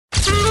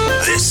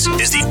This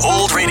is the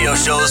Old Radio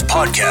Show's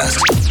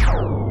podcast.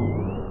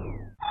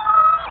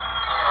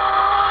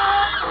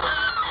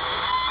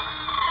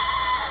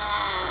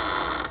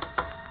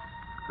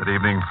 Good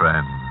evening,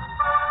 friends.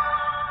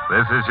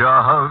 This is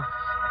your host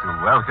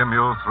to welcome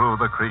you through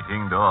the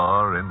creaking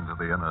door into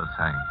the inner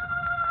sanctum.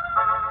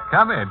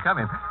 Come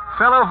in.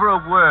 Fell over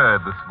a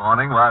word this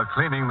morning while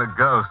cleaning the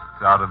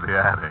ghosts out of the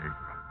attic.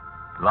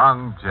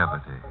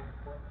 Longevity.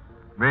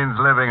 Means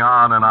living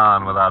on and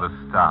on without a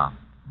stop.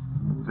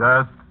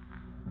 Just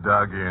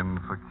dug in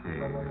for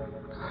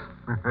keeps.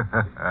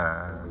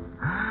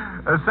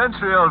 A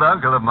century-old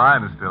uncle of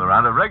mine is still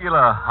around, a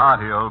regular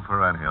hearty old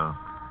perennial.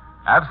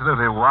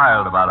 Absolutely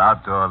wild about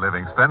outdoor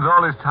living. Spends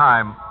all his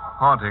time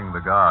haunting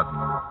the garden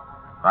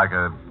like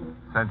a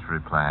century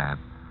plant.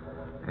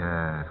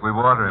 Yes, we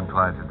water him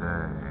twice a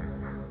day.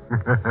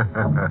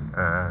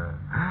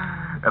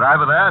 And I've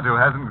an aunt who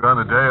hasn't grown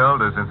a day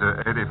older since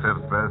her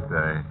 85th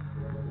birthday.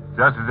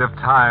 Just as if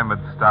time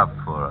had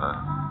stopped for her.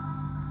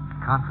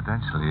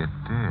 Confidentially, it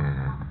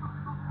did.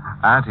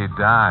 Auntie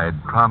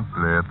died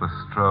promptly at the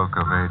stroke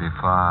of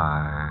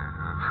 85.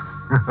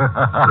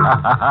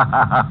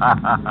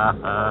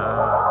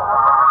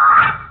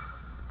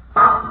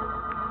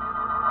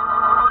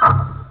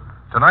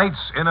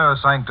 Tonight's Inner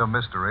Sanctum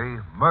Mystery,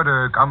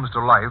 Murder Comes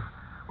to Life,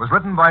 was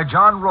written by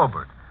John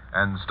Robert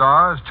and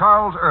stars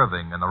Charles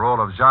Irving in the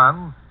role of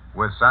Jean,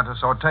 with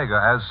Santos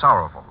Ortega as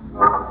Sorrowful.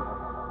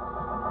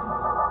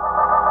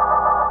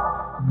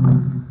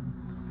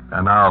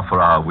 And now for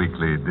our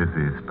weekly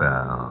dizzy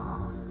spell.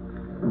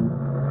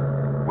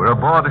 We're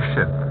aboard a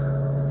ship,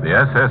 the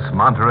SS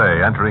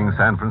Monterey, entering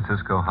San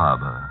Francisco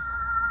Harbor.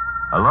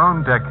 A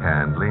lone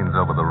deckhand leans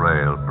over the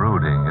rail,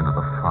 brooding into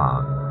the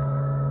fog.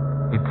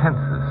 He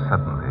tenses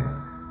suddenly,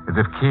 as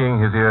if keying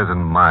his ears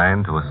and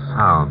mind to a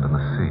sound in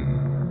the sea.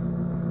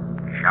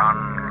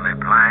 Jean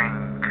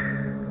LeBlanc.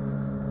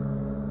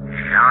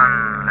 Jean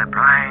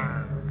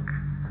LeBlanc.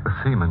 The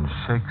seaman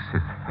shakes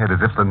his head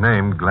as if the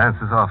name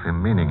glances off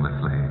him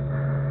meaninglessly.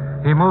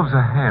 He moves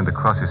a hand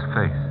across his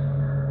face,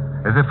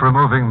 as if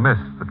removing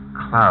mists that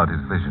cloud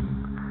his vision,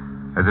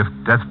 as if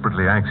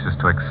desperately anxious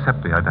to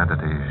accept the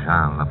identity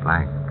Jean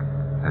LeBlanc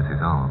as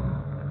his own.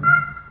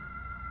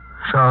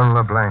 Jean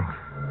LeBlanc.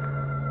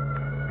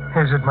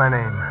 Is it my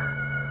name?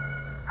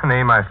 A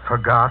name I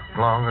forgot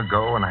long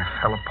ago when I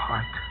fell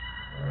apart.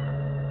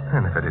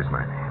 And if it is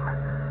my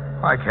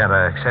name, why can't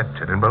I accept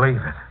it and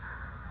believe it?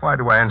 Why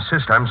do I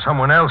insist I'm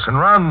someone else and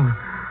run?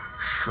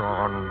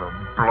 Jean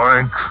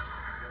LeBlanc.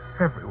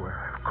 Everywhere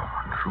I've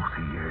gone through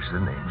the years, the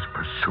names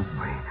pursue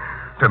me,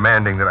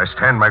 demanding that I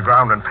stand my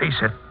ground and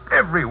face it.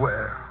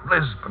 Everywhere.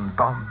 Lisbon,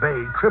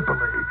 Bombay,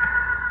 Tripoli.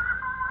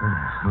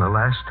 And the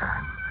last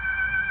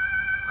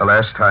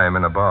time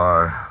in a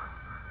bar,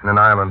 in an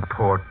island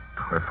port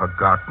where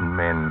forgotten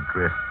men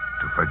drift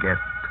to forget.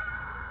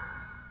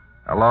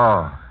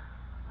 Hello,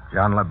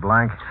 Jean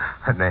LeBlanc.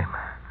 That name.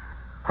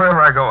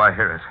 Wherever I go, I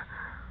hear it.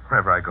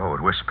 Wherever I go,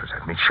 it whispers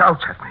at me,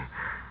 shouts at me.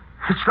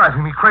 It's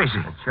driving me crazy.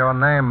 It's your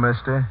name,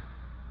 mister.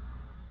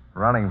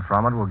 Running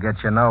from it will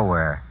get you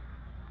nowhere.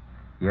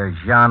 You're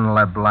Jean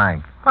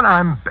LeBlanc. But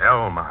I'm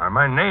Belmar.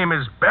 My name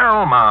is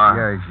Belmar.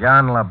 You're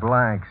Jean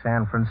LeBlanc,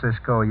 San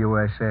Francisco,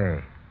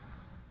 USA.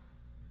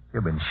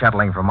 You've been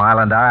shuttling from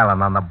island to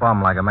island on the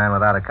bum like a man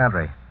without a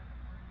country.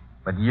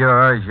 But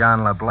you're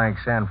Jean LeBlanc,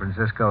 San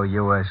Francisco,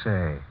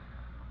 USA.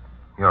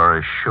 You're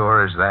as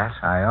sure as that?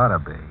 I ought to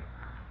be.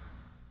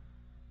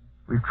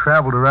 We've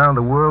traveled around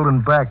the world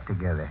and back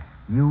together.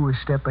 You a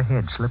step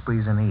ahead, slippery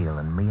as an eel,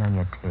 and me on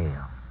your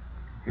tail.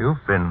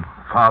 You've been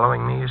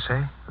following me, you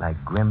say?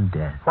 Like grim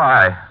death.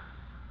 Why?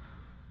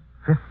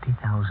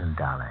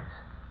 $50,000.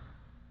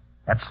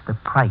 That's the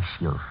price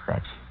you'll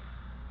fetch.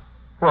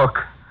 Look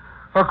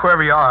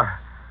wherever you are.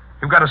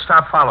 You've got to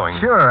stop following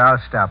me. Sure, I'll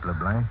stop,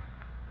 LeBlanc.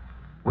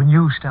 When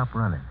you stop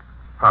running.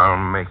 I'll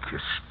make you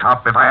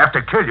stop if I have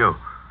to kill you.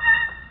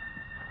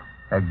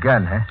 A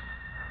gun, huh?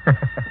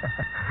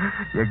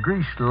 You're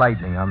greased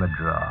lightning on the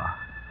draw.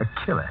 A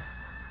killer.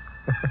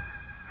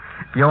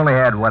 If you only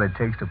had what it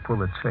takes to pull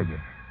the trigger.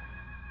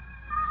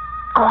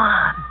 Go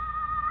on.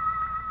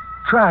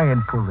 Try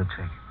and pull the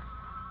trigger.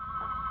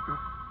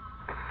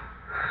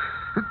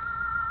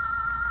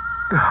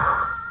 No.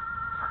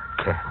 I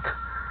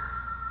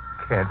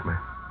can't.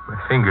 My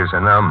fingers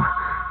are numb.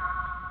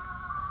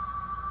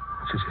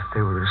 It's as if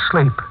they were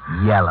asleep.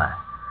 Yeller.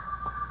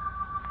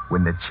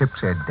 When the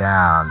chips are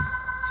down,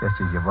 just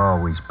as you've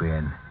always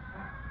been.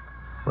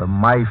 Where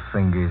my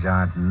fingers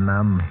aren't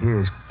numb,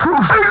 here's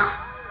proof.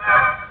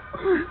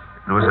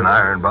 It was an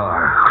iron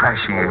bar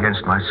crashing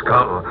against my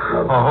skull.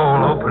 A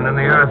hole opened in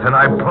the earth, and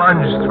I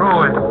plunged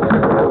through it.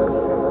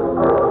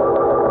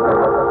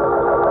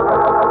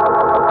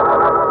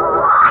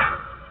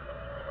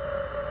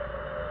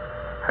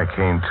 I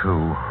came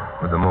to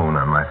with the moon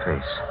on my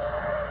face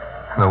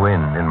and the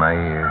wind in my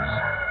ears.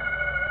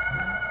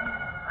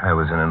 I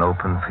was in an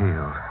open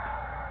field,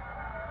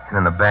 in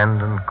an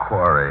abandoned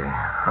quarry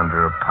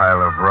under a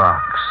pile of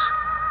rocks.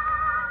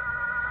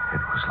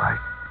 It was like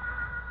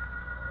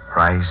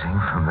rising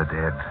from the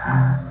dead.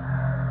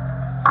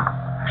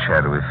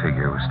 shadowy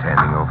figure was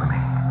standing over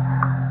me.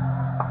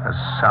 A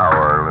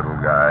sour little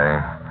guy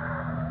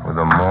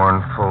with a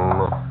mournful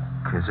look,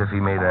 as if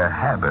he made a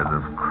habit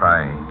of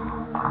crying.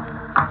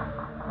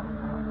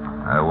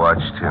 I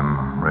watched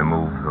him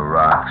remove the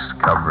rocks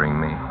covering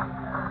me,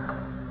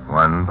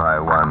 one by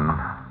one,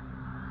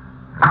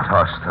 and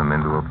tossed them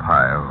into a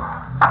pile.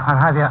 I'll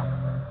have you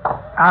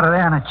out of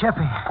there in a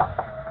jiffy.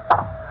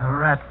 A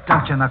rat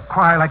dumped you in the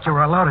quarry like you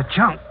were a load of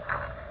junk.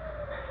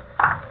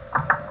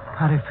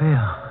 How do you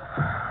feel?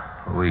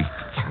 Weak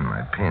in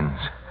my pins.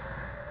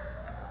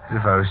 As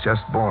if I was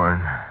just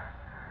born.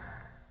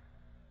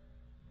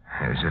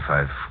 As if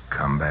I've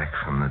come back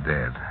from the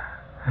dead.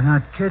 You're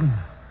not kidding.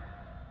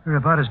 You're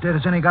about as dead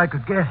as any guy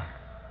could get.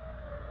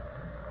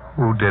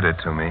 Who did it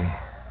to me?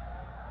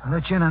 I'll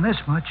let you in on this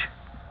much.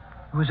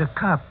 It was a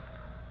cop.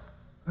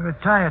 A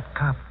retired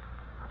cop.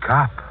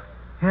 Cop?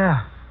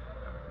 Yeah.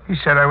 He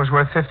said I was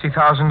worth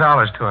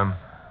 $50,000 to him.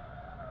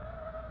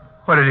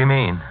 What did he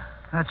mean?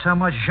 That's how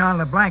much Jean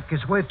LeBlanc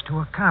is worth to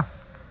a cop.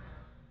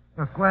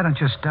 Look, why don't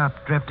you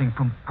stop drifting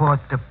from port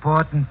to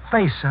port and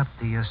face up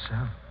to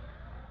yourself?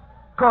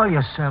 Call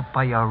yourself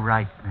by your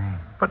right name.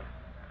 But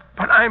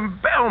I'm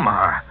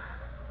Belmar.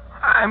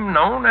 I'm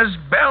known as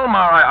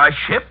Belmar. I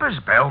ship as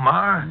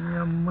Belmar.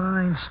 Your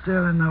mind's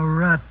still in the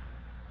rut.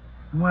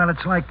 Well,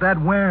 it's like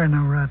that. We're in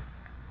a rut.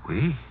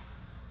 We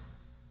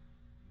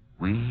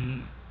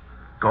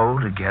go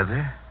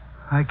together?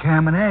 Like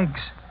ham and eggs.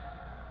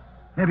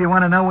 Maybe you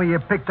want to know where you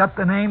picked up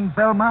the name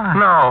Belmar?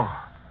 No.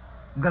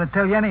 I'm going to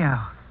tell you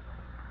anyhow.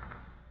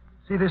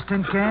 See this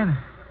tin can?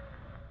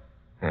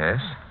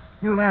 Yes?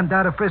 You landed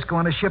out of Frisco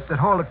on a ship that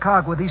hauled a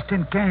cargo with these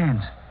tin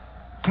cans.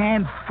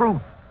 Canned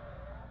fruit.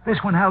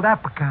 This one held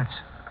apricots.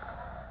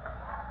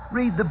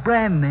 Read the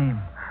brand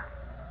name.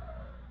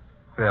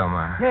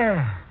 Belmar.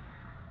 Yeah.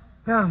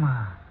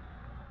 Belmar.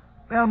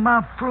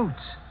 Belmar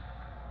Fruits.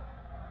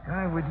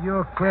 Guy with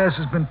your class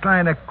has been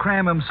trying to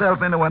cram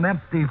himself into an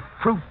empty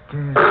fruit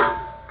case.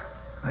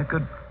 I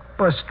could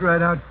bust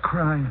right out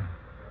crying.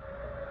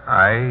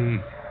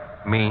 I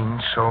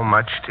mean so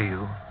much to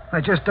you.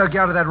 I just dug you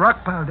out of that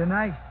rock pile, didn't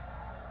I?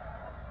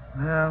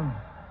 Well,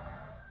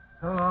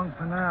 so long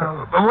for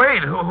now. But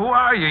wait, who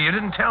are you? You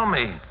didn't tell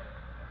me.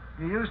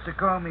 You used to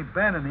call me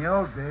Ben in the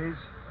old days.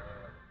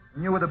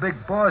 And you were the big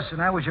boss,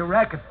 and I was your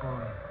racket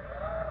boy.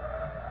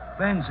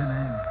 Ben's the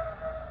name.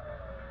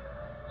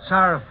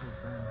 Sorrowful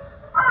Ben.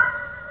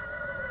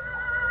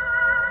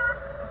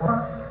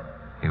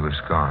 He was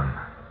gone.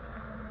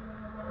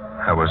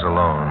 I was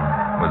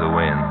alone with the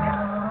wind.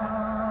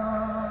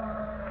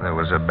 There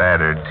was a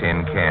battered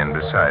tin can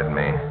beside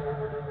me,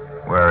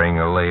 wearing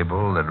a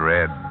label that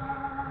read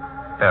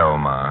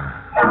Belmar.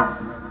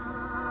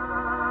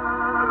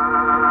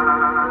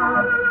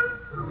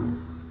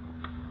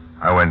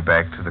 I went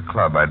back to the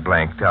club I'd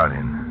blanked out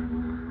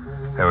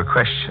in. There were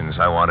questions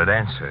I wanted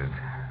answered.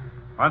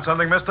 Want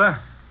something, mister?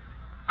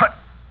 What?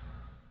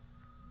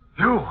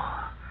 You?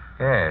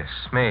 Yes,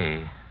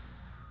 me.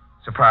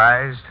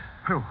 Surprised?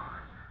 You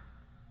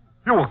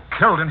were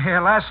killed in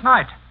here last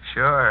night.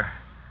 Sure.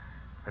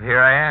 But here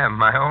I am,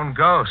 my own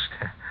ghost.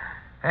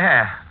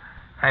 Yeah,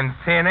 I'm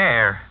thin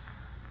air.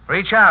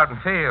 Reach out and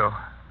feel.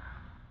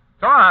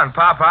 Go on,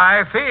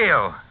 Popeye,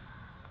 feel.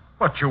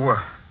 But you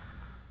were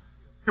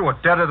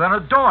deader than a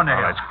doornail.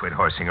 Oh, let's quit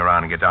horsing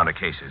around and get down to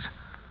cases.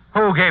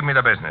 Who gave me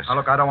the business? Now,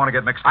 look, I don't want to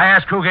get mixed up. I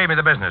ask who gave me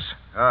the business.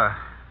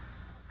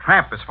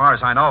 Tramp, as far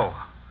as I know.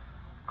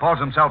 Calls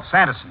himself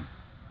Sanderson.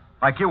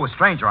 Like you, a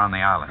stranger on the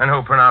island. And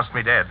who pronounced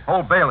me dead?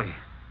 Old Bailey.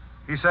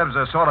 He said it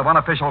was a sort of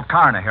unofficial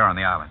coroner here on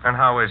the island. And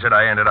how is it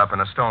I ended up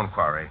in a stone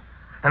quarry?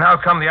 And how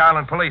come the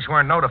island police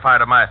weren't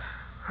notified of my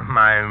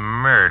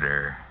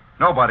murder?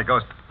 Nobody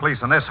goes to the police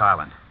on this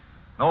island.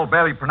 When old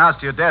Bailey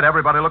pronounced you dead,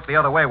 everybody looked the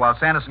other way while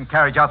Sanderson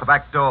carried you out the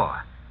back door.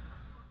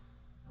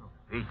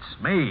 Beats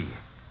me.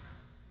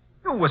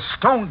 You were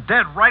stone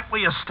dead right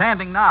where you're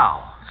standing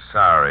now.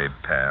 Sorry,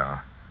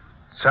 pal.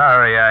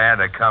 Sorry I had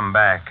to come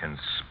back and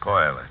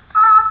spoil it.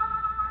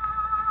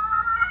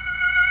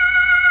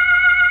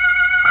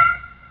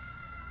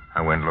 I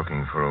went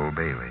looking for old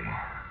Bailey,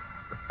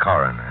 the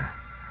coroner.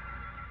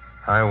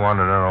 I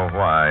wanted to know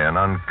why an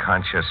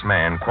unconscious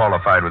man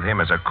qualified with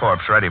him as a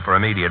corpse ready for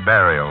immediate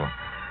burial.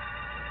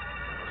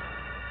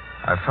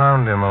 I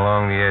found him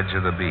along the edge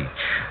of the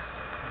beach,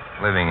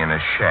 living in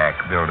a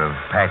shack built of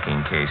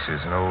packing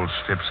cases and old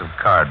strips of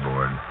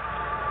cardboard.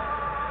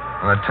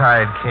 When the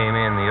tide came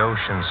in, the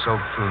ocean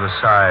soaked through the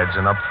sides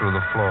and up through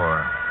the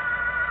floor.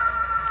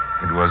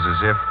 It was as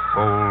if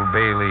old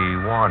Bailey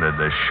wanted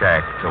the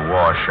shack to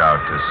wash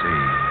out to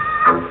sea.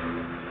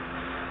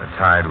 The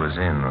tide was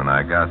in when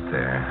I got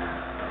there.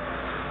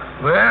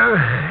 Well,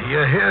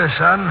 you're here,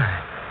 son.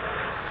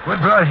 What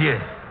brought you?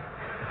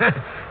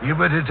 You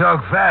better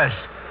talk fast.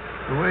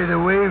 The way the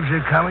waves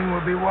are coming,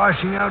 we'll be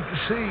washing out to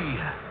sea.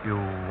 You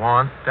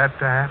want that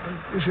to happen?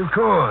 Yes, of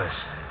course.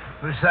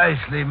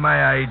 Precisely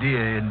my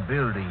idea in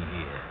building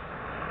here.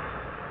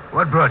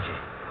 What brought you?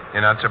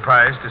 You're not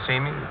surprised to see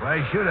me?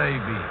 Why should I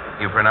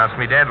be? You pronounced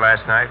me dead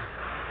last night.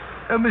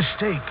 A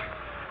mistake.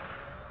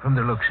 from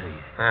the looks of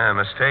you. A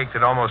mistake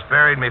that almost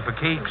buried me for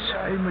keeps.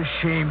 I'm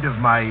ashamed of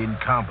my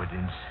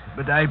incompetence,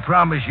 but I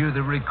promise you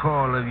the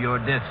recall of your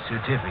death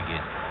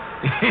certificate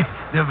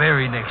the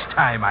very next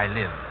time I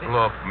live.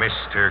 Look,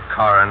 Mr.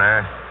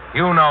 Coroner,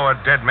 you know a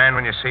dead man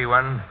when you see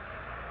one.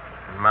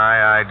 And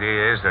my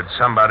idea is that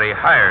somebody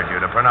hired you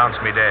to pronounce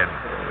me dead.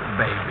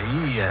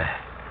 Maybe,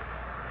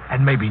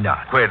 and maybe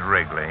not. Quit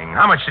wriggling.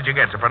 How much did you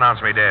get to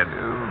pronounce me dead?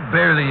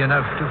 Barely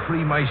enough to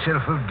free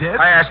myself of debt.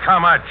 I asked how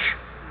much.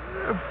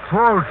 A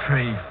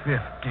paltry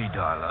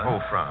 $50. Who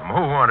from?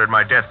 Who wanted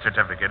my death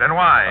certificate, and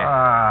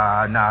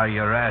why? Now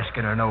you're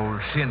asking an old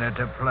sinner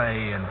to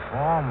play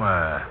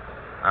informer.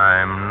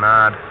 I'm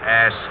not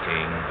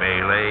asking,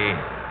 Bailey.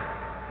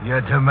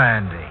 You're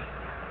demanding.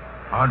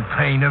 On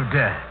pain of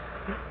death.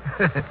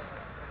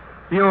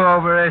 You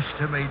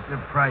overestimate the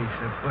price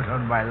I put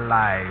on my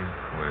life.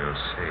 We'll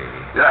see.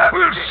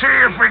 We'll see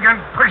if we can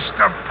push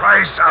the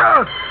price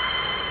up.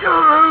 You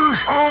lose.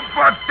 Who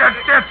bought that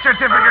death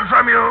certificate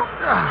from you?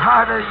 The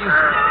harder you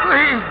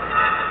squeeze,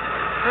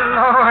 the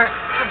lower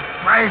the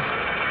price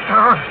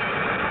goes.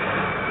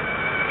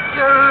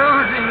 You're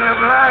losing,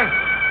 LeBlanc.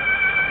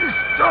 The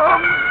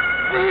storm's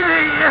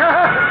beating you.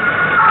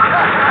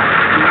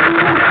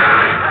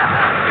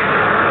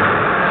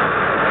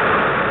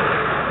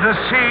 The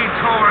sea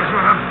tore us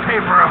with a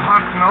paper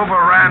hot and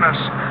overran us.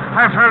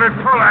 I felt it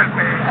pull at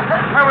me.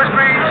 I was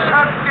being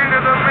sucked into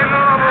the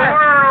middle of a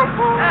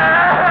whirlpool.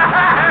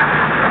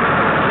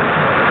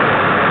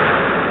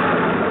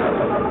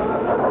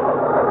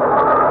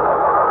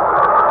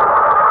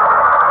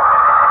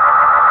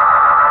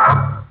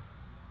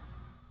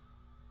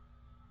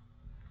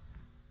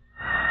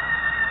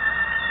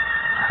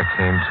 I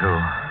came to,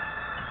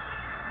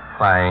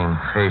 lying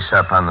face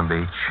up on the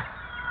beach.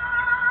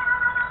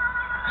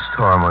 The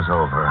storm was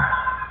over.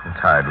 The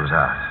tide was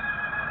out.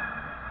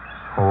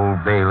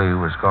 Old Bailey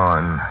was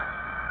gone.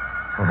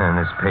 And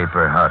his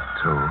paper hut,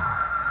 too.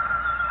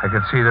 I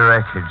could see the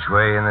wreckage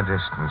way in the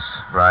distance,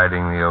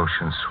 riding the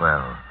ocean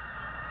swell.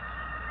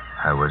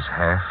 I was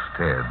half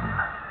dead,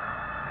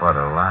 but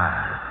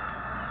alive.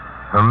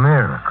 A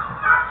miracle.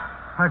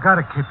 I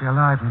gotta keep you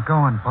alive and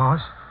going,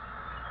 boss.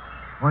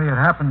 Well, it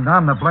happened.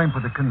 I'm to blame for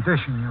the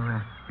condition you're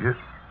in.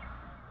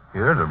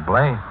 You're to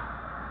blame?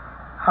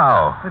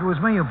 How? It was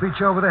me who beat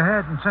you over the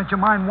head and sent your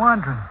mind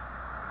wandering.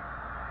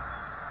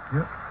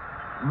 You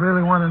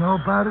really want to know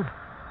about it?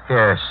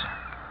 Yes.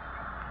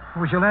 It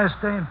was your last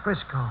day in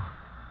Frisco.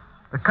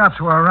 The cops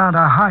were around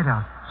our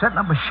hideout, setting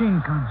up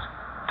machine guns,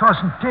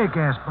 tossing tear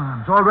gas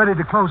bombs, all ready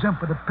to close in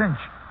for the pinch.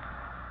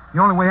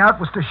 The only way out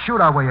was to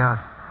shoot our way out.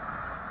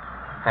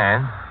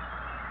 And?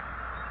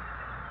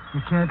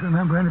 You can't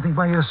remember anything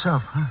by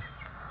yourself, huh?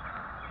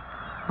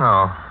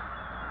 No.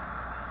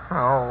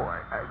 No,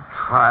 I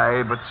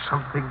try, but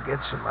something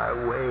gets in my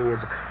way.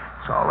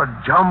 It's all a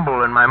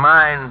jumble in my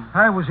mind.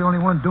 I was the only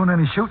one doing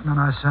any shooting on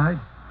our side.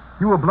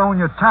 You were blowing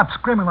your top,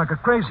 screaming like a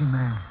crazy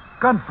man.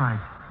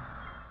 Gunfight.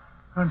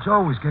 Hunts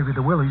always gave you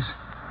the willies.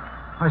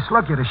 I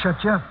slugged you to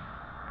shut you up.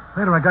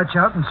 Later I got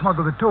you out and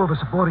smuggled the two of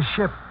us aboard a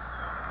ship.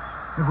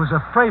 It was a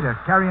freighter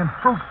carrying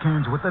fruit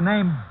cans with the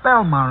name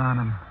Belmar on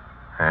them.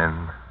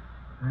 And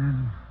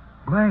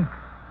blank.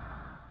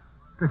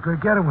 Took a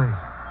getaway.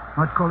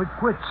 Not call it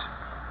quits.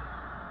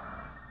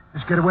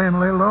 Just get away and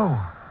lay low.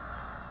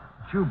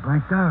 But you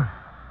blanked out.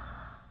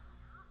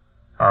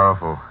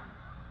 Powerful.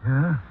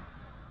 Yeah?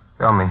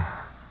 Tell me,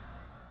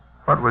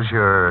 what was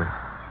your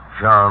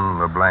Jean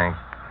LeBlanc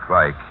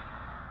like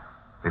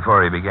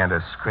before he began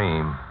to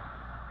scream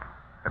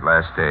that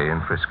last day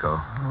in Frisco?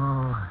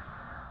 Oh,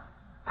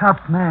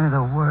 top man of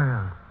the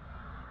world.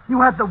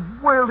 You had the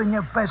world in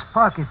your vest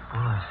pocket,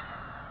 boss.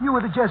 You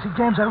were the Jesse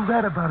James I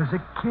read about as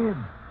a kid,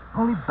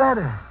 only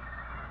better.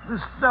 The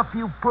stuff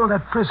you pulled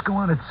at Frisco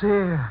on its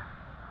ear.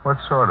 What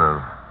sort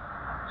of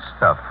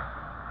stuff?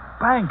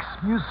 Banks,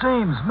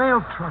 museums,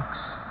 mail trucks.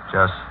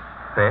 Just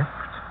theft?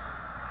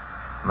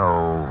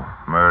 No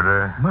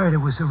murder? Murder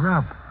was a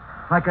rub.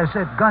 Like I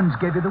said, guns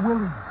gave you the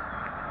willies.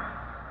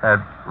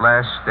 That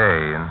last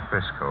day in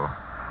Frisco,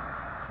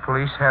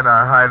 police had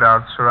our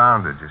hideout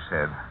surrounded, you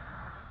said.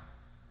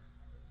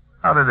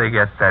 How did they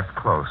get that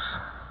close?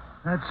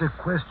 That's a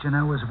question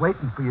I was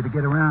waiting for you to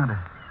get around to.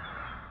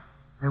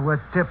 They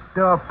were tipped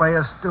off by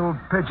a stewed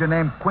pigeon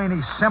named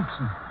Queenie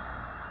Simpson.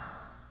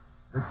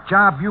 The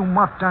job you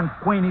muffed on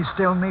Queenie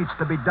still needs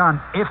to be done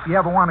if you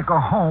ever want to go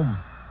home.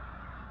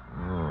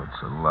 Oh,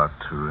 it's a lot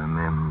to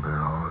remember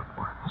all at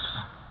once.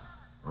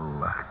 A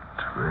lot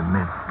to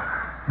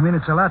remember. You mean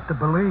it's a lot to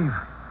believe?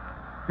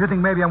 You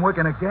think maybe I'm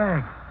working a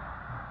gag?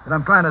 That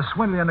I'm trying to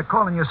swindle you into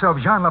calling yourself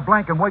Jean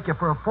LeBlanc and wake you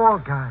for a fall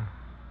guy?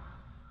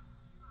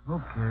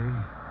 Okay.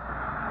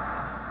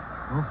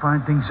 You'll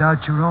find things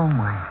out your own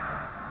way.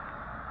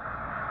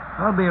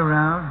 I'll be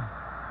around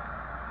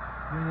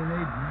when you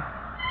need me.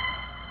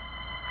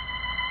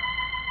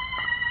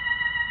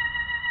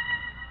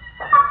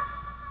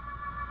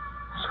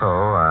 So,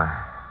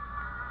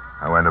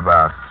 I went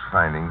about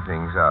finding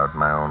things out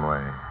my own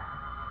way.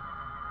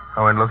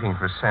 I went looking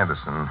for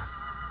Sanderson,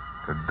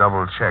 to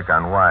double check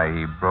on why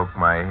he broke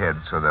my head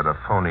so that a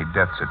phony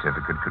death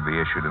certificate could be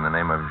issued in the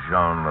name of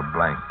Jean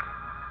LeBlanc.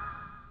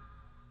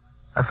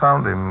 I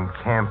found him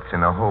camped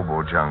in a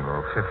hobo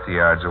jungle 50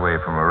 yards away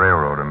from a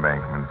railroad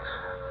embankment.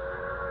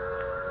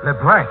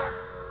 LeBlanc.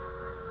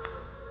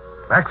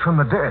 Back from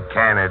the dead.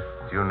 Can it?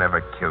 You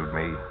never killed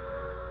me.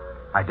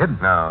 I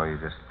didn't. No, you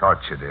just thought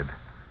you did.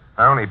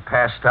 I only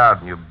passed out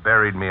and you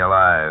buried me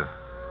alive.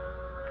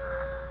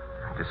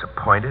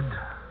 Disappointed?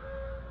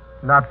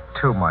 Not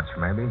too much,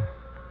 maybe.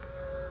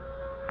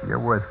 You're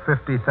worth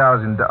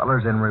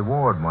 $50,000 in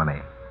reward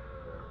money.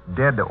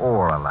 Dead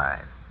or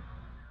alive.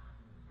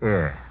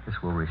 Here, this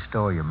will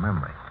restore your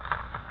memory.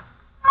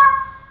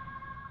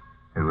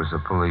 It was a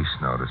police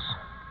notice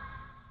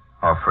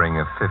offering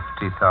a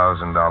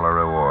 $50,000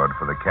 reward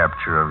for the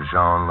capture of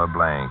Jean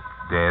LeBlanc,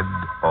 dead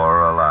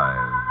or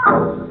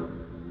alive.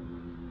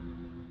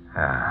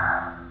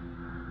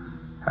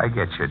 I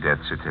get your death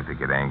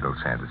certificate angle,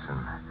 Sanderson.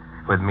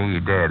 With me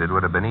dead, it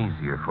would have been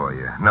easier for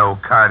you. No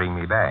carting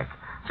me back.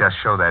 Just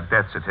show that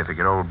death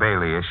certificate Old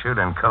Bailey issued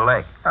and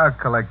collect. I'll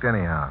collect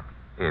anyhow.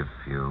 If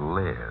you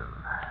live.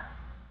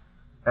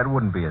 That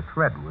wouldn't be a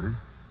threat, would it?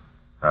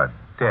 A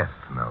death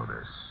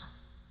notice.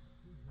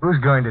 Who's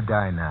going to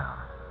die now?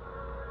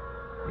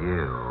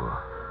 You.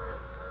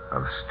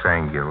 Of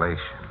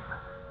strangulation.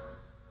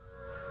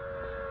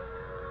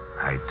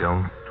 I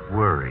don't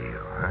worry you,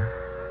 huh?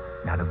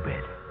 Not a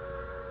bit.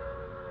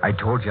 I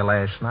told you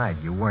last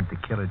night you weren't the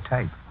killer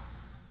type.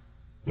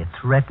 You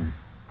threaten,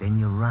 then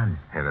you run.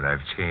 Yeah, but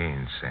I've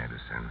changed,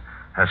 Sanderson.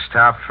 I've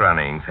stopped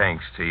running,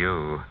 thanks to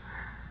you.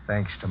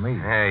 Thanks to me.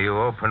 Yeah, you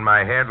opened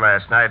my head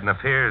last night and the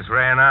fears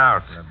ran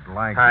out.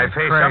 LeBlanc, I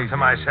face up to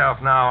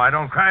myself now. I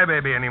don't cry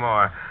baby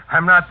anymore.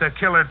 I'm not the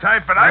killer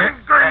type, but I'm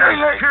going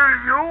to kill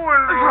you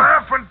and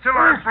laugh until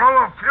I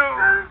blow a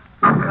fuse.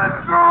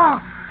 Let go.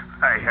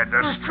 I had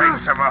the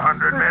strength of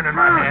 100 men in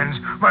my hands.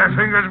 My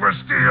fingers were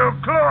steel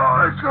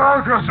claws.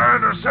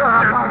 Sanderson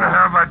didn't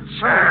have a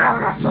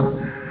chance.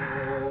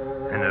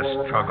 In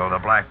the struggle, the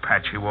black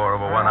patch he wore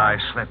over one eye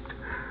slipped.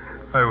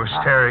 I was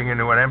staring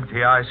into an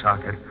empty eye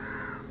socket,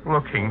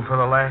 looking for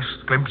the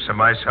last glimpse of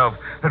myself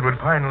that would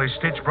finally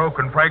stitch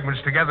broken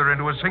fragments together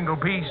into a single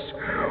piece.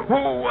 Who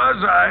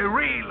was I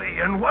really,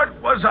 and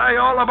what was I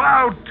all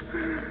about?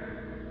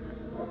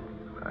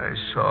 I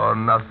saw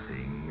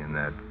nothing in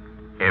that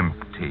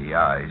empty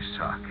eye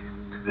socket.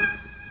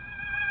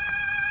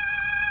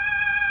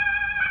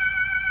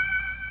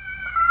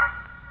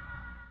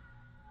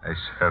 I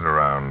sat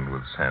around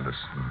with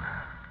Sanderson,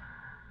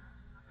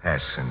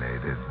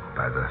 fascinated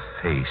by the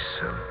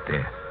face of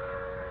death,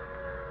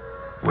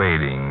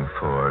 waiting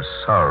for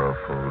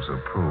Sorrowful's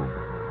approval.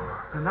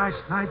 A nice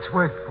night's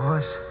work,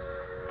 boss.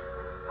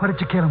 What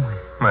did you kill him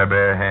with? My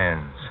bare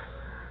hands.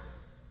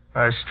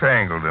 I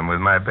strangled him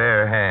with my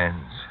bare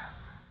hands.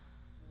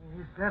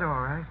 He's dead, all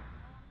right.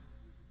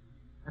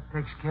 That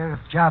takes care of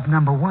job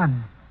number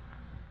 1.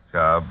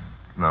 Job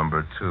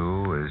number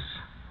 2 is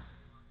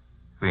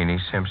Queenie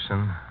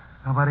Simpson.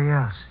 Nobody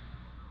else.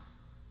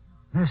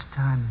 This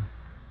time,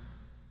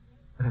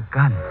 with a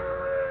gun.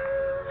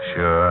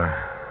 Sure,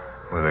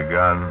 with a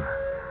gun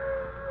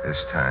this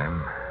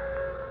time.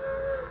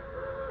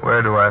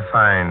 Where do I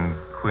find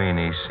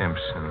Queenie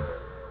Simpson?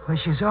 Where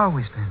she's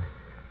always been.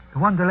 The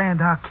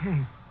Wonderland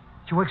Arcade.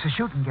 She works a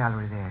shooting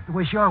gallery there, the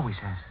way she always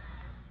has.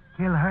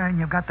 Kill her and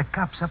you've got the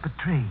cops up a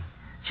tree.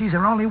 She's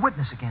her only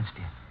witness against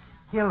you.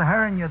 Kill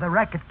her and you're the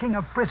racket king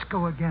of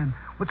Frisco again,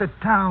 with the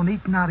town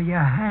eating out of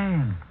your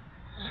hand.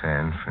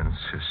 San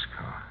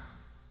Francisco.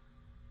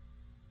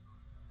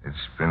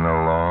 It's been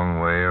a long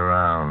way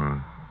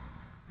around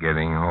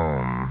getting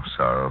home,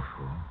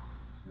 Sorrowful.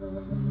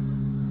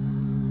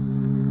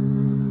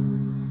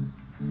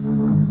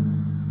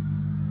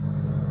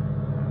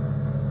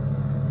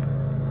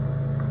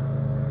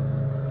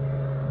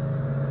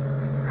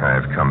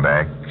 I've come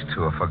back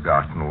to a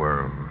forgotten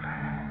world.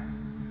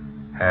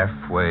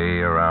 Halfway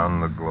around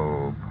the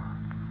globe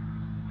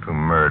to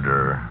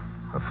murder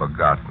a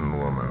forgotten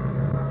woman.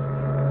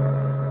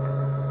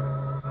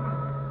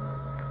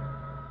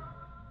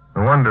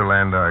 The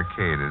Wonderland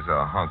Arcade is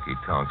a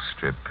honky-tonk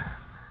strip.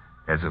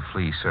 Has a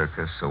flea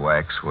circus, a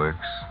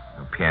waxworks,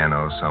 a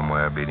piano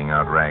somewhere beating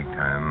out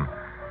ragtime,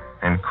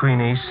 and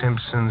Queenie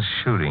Simpson's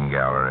shooting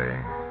gallery.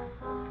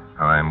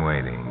 I'm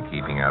waiting,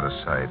 keeping out of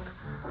sight,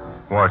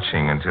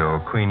 watching until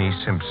Queenie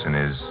Simpson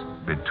is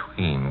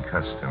between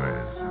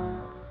customers.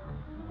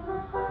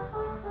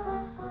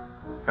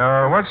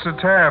 What's the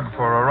tab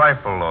for a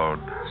rifle load,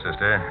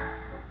 sister?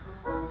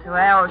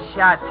 12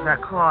 shots for a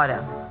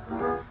quarter.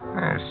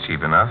 It's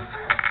cheap enough.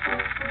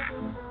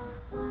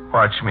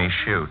 Watch me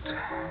shoot.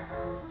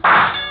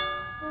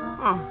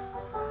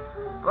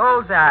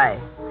 Bullseye.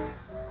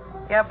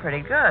 You're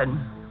pretty good.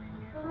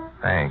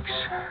 Thanks.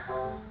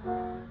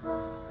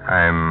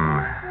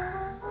 I'm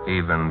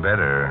even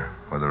better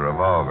with a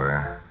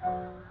revolver.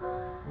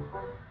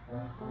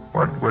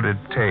 What would it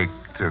take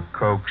to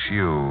coax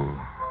you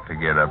to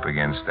get up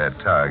against that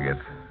target?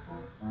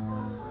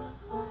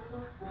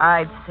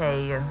 I'd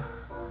say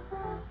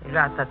You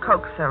got the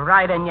coaxer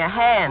right in your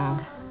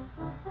hand.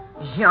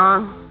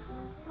 Jean.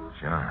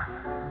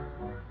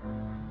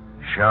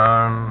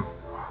 Jean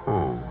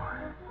who?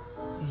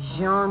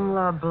 Jean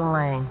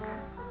LeBlanc.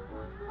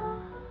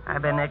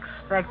 I've been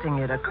expecting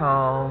you to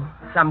call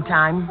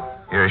sometime.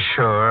 You're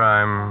sure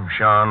I'm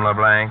Jean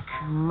LeBlanc?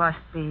 Must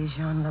be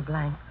Jean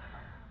LeBlanc.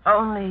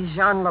 Only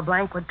Jean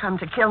LeBlanc would come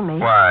to kill me.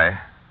 Why?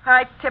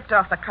 I tipped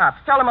off the cops.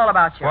 Tell them all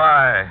about you.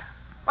 Why?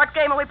 What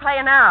game are we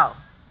playing now?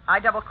 I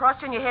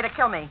double-crossed you and you're here to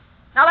kill me.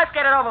 Now let's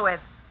get it over with.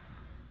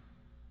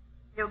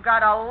 You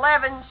got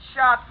 11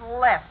 shots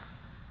left,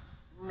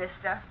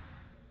 mister.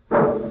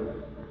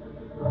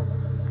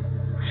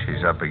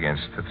 She's up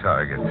against the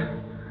target,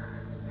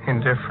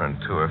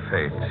 indifferent to her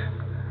fate.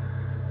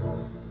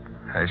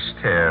 I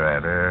stare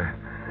at her,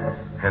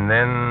 and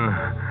then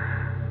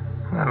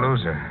I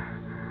lose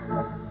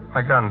her.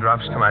 My gun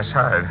drops to my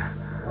side.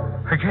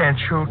 I can't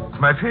shoot.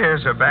 My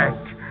fears are back.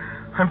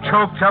 I'm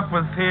choked up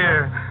with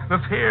fear. The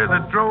fear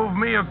that drove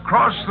me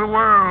across the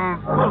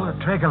world. Pull the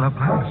trigger,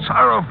 LeBlanc.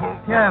 Sorrowful.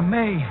 Yeah,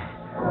 me.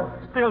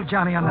 Still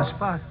Johnny on the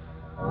spot.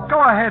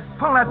 Go ahead,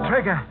 pull that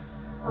trigger.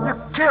 You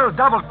killed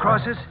double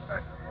crosses.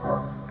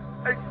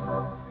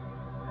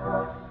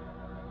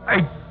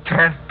 I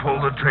can't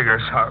pull the trigger,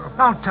 Sorrow.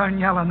 Don't turn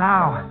yellow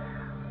now.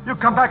 You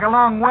come back a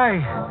long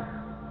way.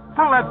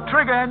 Pull that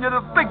trigger and you're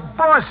the big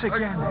boss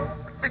again.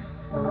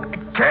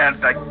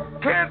 I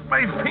can't.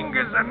 My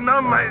fingers are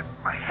numb.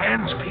 My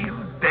hands feel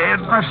dead.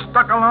 I've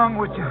stuck along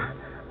with you.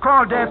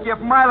 Crawled after you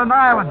from island to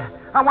island.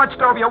 I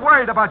watched over you,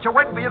 worried about you,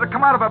 waiting for you to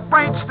come out of a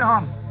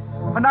brainstorm.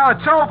 But now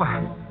it's over.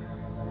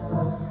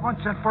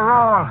 Once and for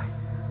all.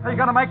 Are you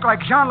going to make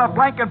like Jean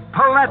LeBlanc and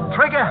pull that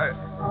trigger?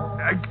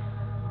 I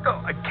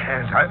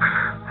can't.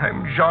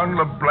 I'm Jean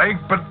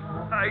LeBlanc, but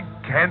I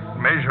can't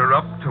measure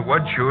up to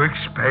what you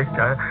expect.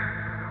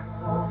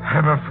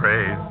 I'm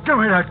afraid. Give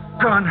me that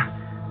gun.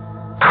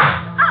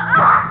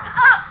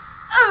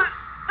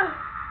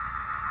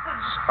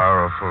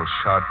 Sorrowful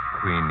shot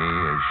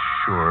Queenie as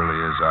surely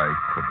as I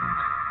couldn't.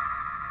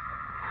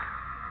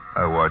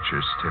 I watch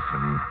her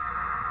stiffen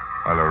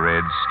while a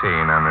red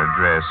stain on her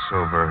dress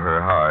over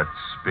her heart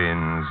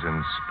spins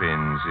and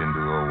spins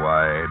into a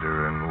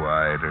wider and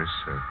wider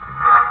circle.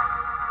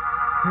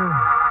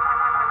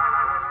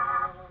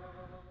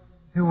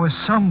 You were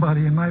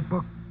somebody in my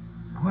book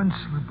once,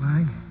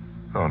 LeBlanc.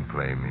 Don't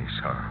blame me,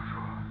 Sorrowful.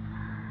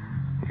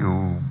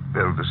 You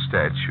built a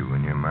statue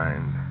in your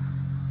mind.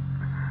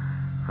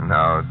 And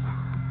now it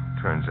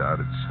turns out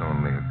it's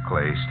only a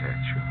clay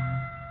statue.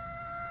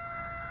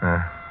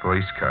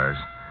 Police cars.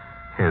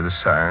 Hear the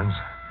sirens.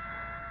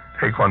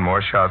 Take one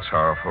more shot,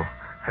 Sorrowful.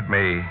 At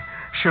me.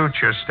 Shoot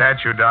your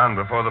statue down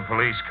before the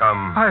police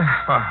come.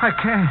 I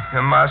can't.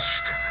 You must.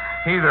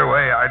 Either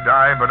way, I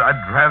die, but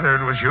I'd rather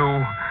it was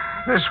you.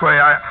 This way,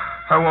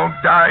 I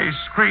won't die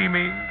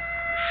screaming.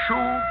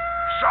 Shoot,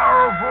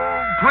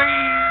 Sorrowful,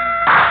 please.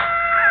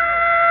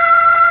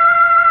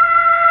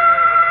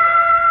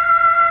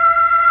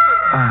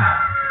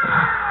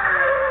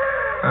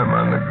 I'm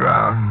on the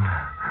ground,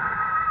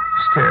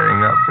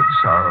 staring up at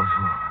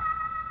Sorrowful,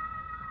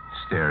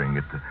 staring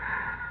at the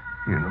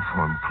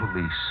uniformed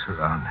police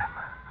around him.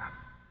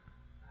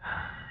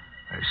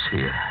 I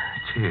see a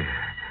tear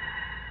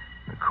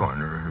in the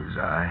corner of his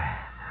eye,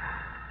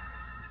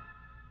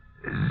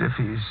 as if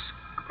he's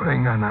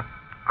going on a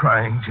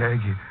crying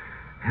jag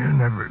he'll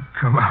never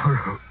come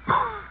out of.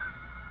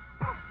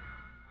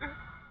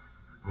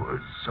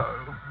 Poor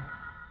Sorrowful,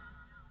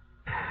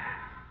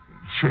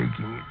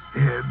 shaking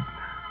his head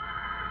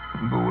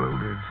and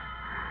bewildered.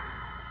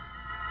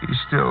 He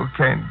still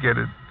can't get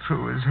it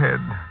through his head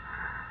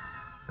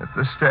that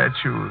the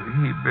statue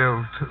he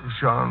built of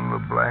Jean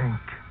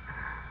LeBlanc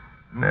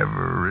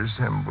never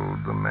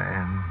resembled the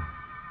man,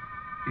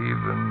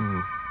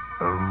 even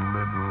a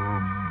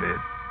little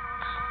bit.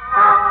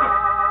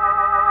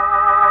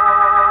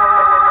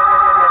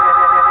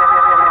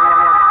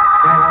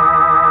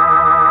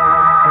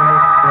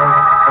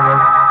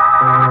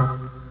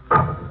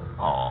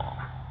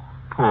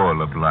 Poor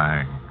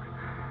LeBlanc.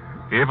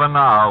 Even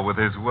now, with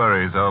his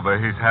worries over,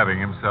 he's having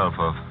himself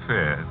a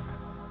fit.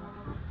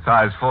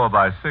 Size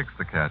 4x6,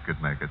 the cat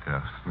could make a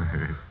tough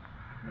sleep.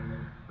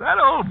 That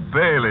old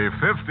Bailey,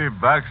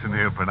 $50 and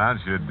he'll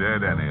pronounce you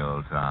dead any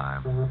old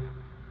time.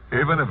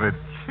 Even if it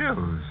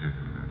kills you.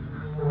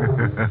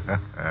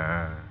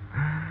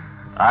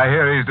 I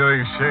hear he's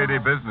doing shady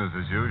business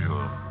as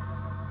usual.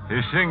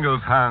 His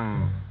shingles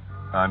hung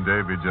on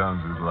Davy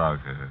Jones's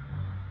locker.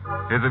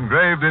 His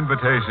engraved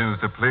invitations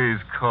to please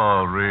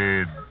call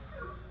read,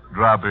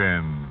 drop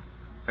in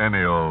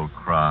any old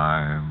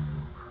crime.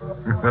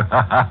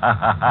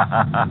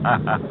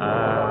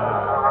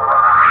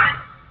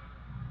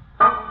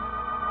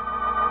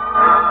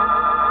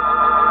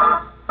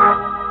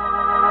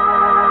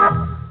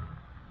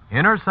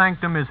 Inner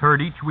Sanctum is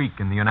heard each week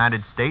in the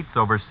United States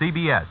over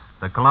CBS,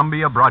 the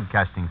Columbia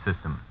Broadcasting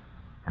System,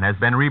 and has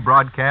been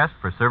rebroadcast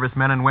for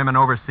servicemen and women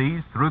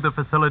overseas through the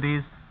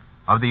facilities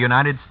of the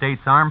United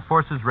States Armed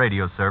Forces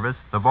Radio Service,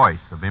 the voice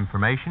of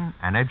information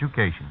and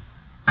education.